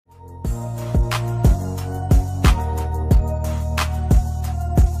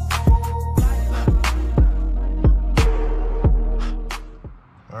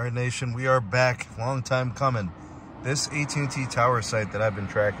Alright, Nation, we are back. Long time coming. This AT&T tower site that I've been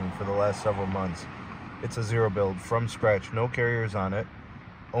tracking for the last several months, it's a zero build from scratch, no carriers on it,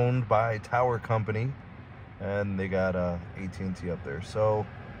 owned by Tower Company, and they got AT&T up there. So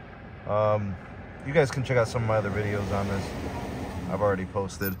you guys can check out some of my other videos on this. I've already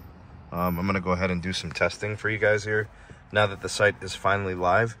posted. I'm gonna go ahead and do some testing for you guys here now that the site is finally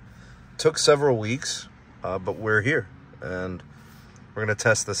live. Took several weeks, but we're here, and we're going to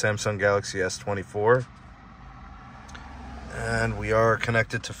test the Samsung Galaxy S24, and we are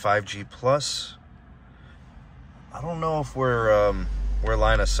connected to 5G Plus. I don't know if we're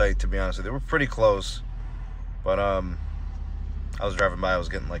line of sight, to be honest with you. We're pretty close, but I was driving by, I was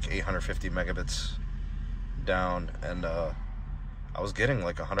getting like 850 megabits down, and I was getting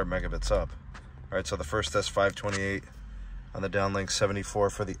like 100 megabits up. All right, so the first test 528 on the downlink, 74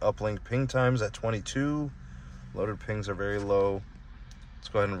 for the uplink. Ping times at 22. Loaded pings are very low. Let's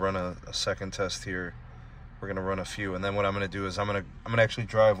go ahead and run a second test here. We're gonna run a few, and then what I'm gonna do is I'm gonna actually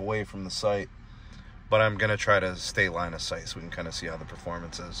drive away from the site, but I'm gonna try to stay line of sight so we can kind of see how the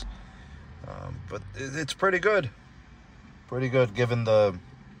performance is. But it's pretty good given the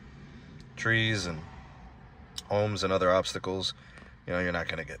trees and homes and other obstacles. You know, you're not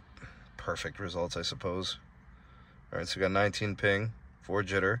gonna get perfect results, I suppose. All right, so we got 19 ping, 4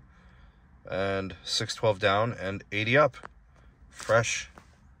 jitter, and 612 down and 80 up. Fresh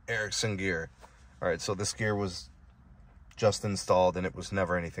Ericsson gear. All right, so this gear was just installed, and it was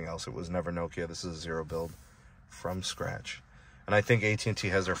never anything else. It was never Nokia. This is a zero build from scratch. And I think AT&T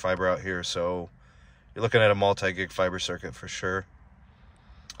has their fiber out here, so you're looking at a multi-gig fiber circuit for sure.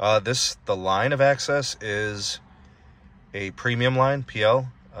 The line of access is a premium line,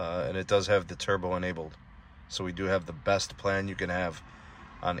 PL, and it does have the turbo enabled. So we do have the best plan you can have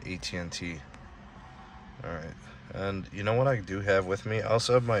on AT&T. All right. And you know what I do have with me? I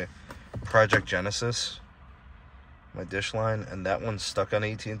also have my Project Genesis, my dish line, and that one's stuck on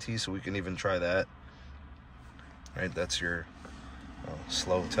AT&T, so we can even try that. All right, that's your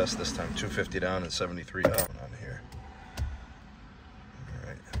slow test this time. 250 down and 73 up on here. All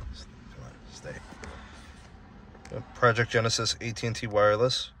right, come on, stay. Project Genesis, AT&T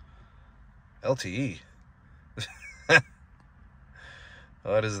Wireless, LTE.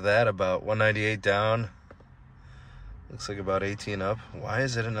 What is that about? 198 down. Looks like about 18 up. Why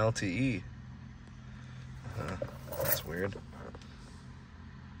is it an LTE? That's weird.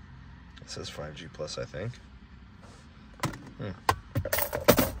 It says 5G Plus, I think.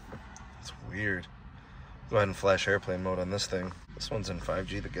 That's weird. Go ahead and flash airplane mode on this thing. This one's in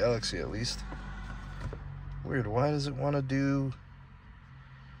 5G, the Galaxy at least. Weird. Why does it want to do...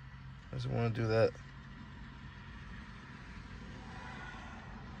 Why does it want to do that?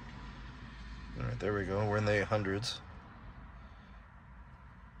 Alright, there we go. We're in the 800s.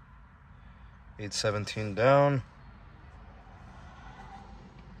 817 down.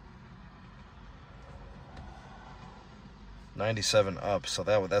 97 up, so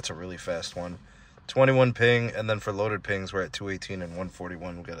that's a really fast one. 21 ping, and then for loaded pings, we're at 218 and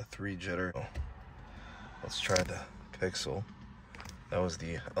 141. We got a 3 jitter. Oh, let's try the Pixel. That was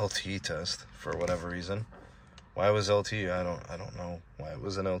the LTE test for whatever reason. Why was LTE? I don't know why it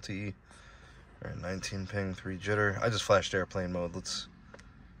was an LTE. All right, 19 ping, 3 jitter. I just flashed airplane mode. Let's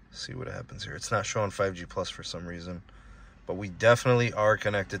see what happens here. It's not showing 5G Plus for some reason, but we definitely are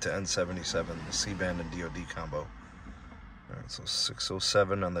connected to N77, the CBand and DoD combo. All right, so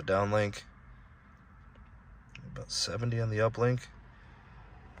 607 on the downlink, about 70 on the uplink.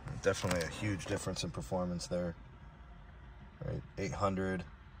 Definitely a huge difference in performance there. All right, 800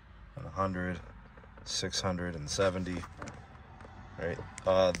 and 100, 600 and 70. All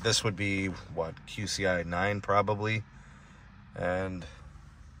right, this would be what, QCI 9 probably, and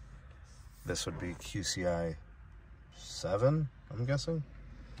this would be QCI 7, I'm guessing.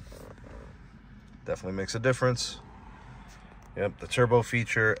 Definitely makes a difference. Yep, the turbo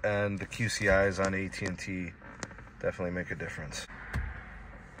feature and the QCIs on AT&T definitely make a difference.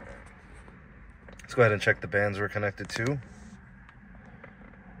 Let's go ahead and check the bands we're connected to.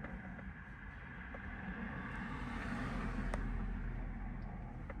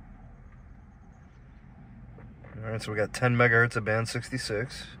 All right, so we got 10 megahertz of band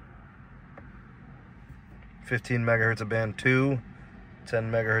 66. 15 megahertz of band 2,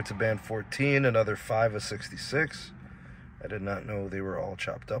 10 megahertz of band 14, another 5 of 66. I did not know they were all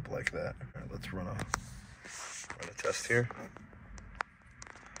chopped up like that. All right, let's run a test here.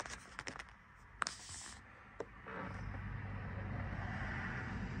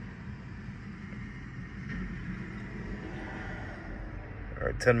 All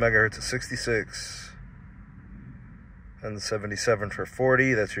right, 10 megahertz of 66. N77 for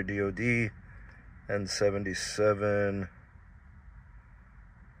 40, that's your DoD. N77,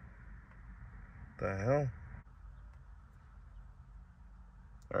 the hell?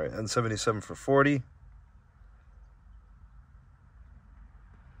 All right, N77 for 40.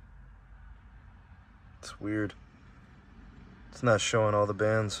 It's weird. It's not showing all the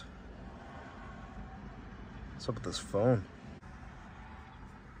bands. What's up with this phone?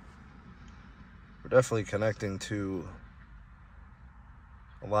 We're definitely connecting to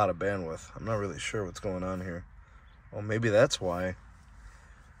a lot of bandwidth. I'm not really sure what's going on here. Well, maybe that's why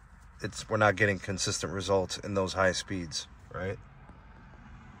we're not getting consistent results in those high speeds, right?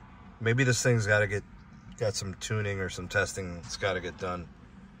 Maybe this thing's got some tuning or some testing it's got to get done.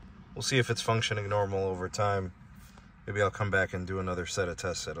 We'll see if it's functioning normal over time. Maybe I'll come back and do another set of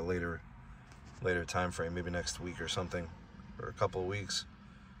tests at a later time frame, maybe next week or something, or a couple of weeks.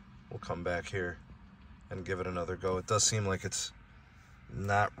 We'll come back here and give it another go. It does seem like it's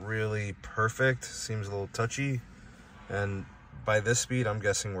not really perfect. Seems a little touchy. And by this speed, I'm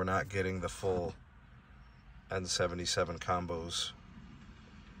guessing we're not getting the full N77 combos.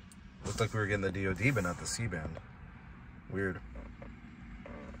 Looked like we were getting the DoD, but not the C-band. Weird.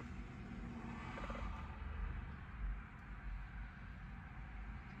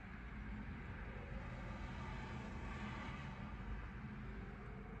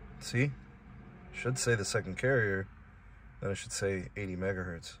 See? Should say the second carrier, then it should say 80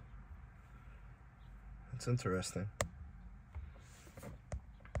 megahertz. That's interesting.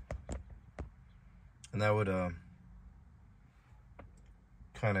 And that would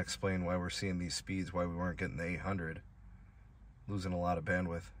kind of explain why we're seeing these speeds, why we weren't getting the 800. Losing a lot of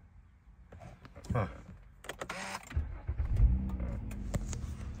bandwidth. Huh.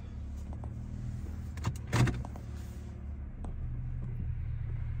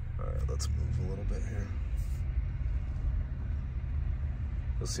 Alright, let's move a little bit here.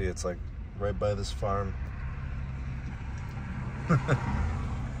 You'll see it's like right by this farm. Kind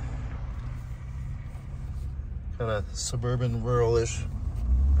of suburban, rural-ish.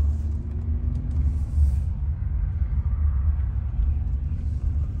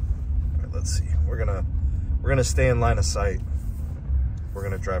 Let's see. We're gonna stay in line of sight. We're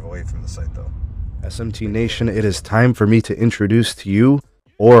gonna drive away from the site though. SMT Nation, it is time for me to introduce to you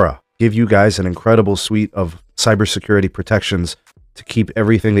Aura. Give you guys an incredible suite of cybersecurity protections to keep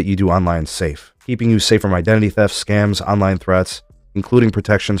everything that you do online safe. Keeping you safe from identity theft, scams, online threats, including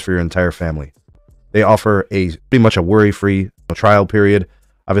protections for your entire family. They offer pretty much a worry-free trial period.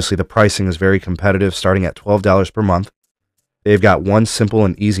 Obviously the pricing is very competitive, starting at $12 per month. They've got one simple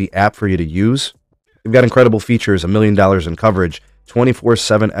and easy app for you to use. They've got incredible features, $1 million in coverage,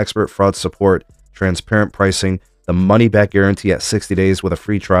 24/7 expert fraud support, transparent pricing, the money-back guarantee at 60 days with a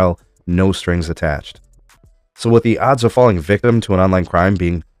free trial, no strings attached. So with the odds of falling victim to an online crime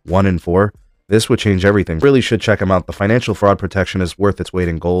being 1 in 4, this would change everything. Really should check them out. The financial fraud protection is worth its weight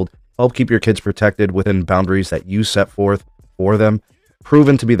in gold. Help keep your kids protected within boundaries that you set forth for them.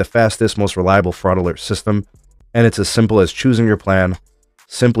 Proven to be the fastest, most reliable fraud alert system. And it's as simple as choosing your plan,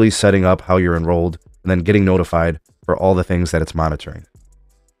 simply setting up how you're enrolled, and then getting notified for all the things that it's monitoring.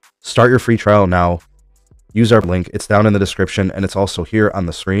 Start your free trial now. Use our link. It's down in the description, and it's also here on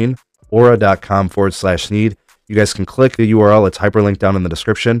the screen, aura.com/Sneed. You guys can click the URL. It's hyperlinked down in the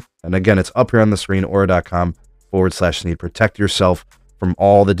description. And again, it's up here on the screen, aura.com/Sneed. Protect yourself from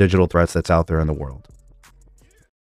all the digital threats that's out there in the world.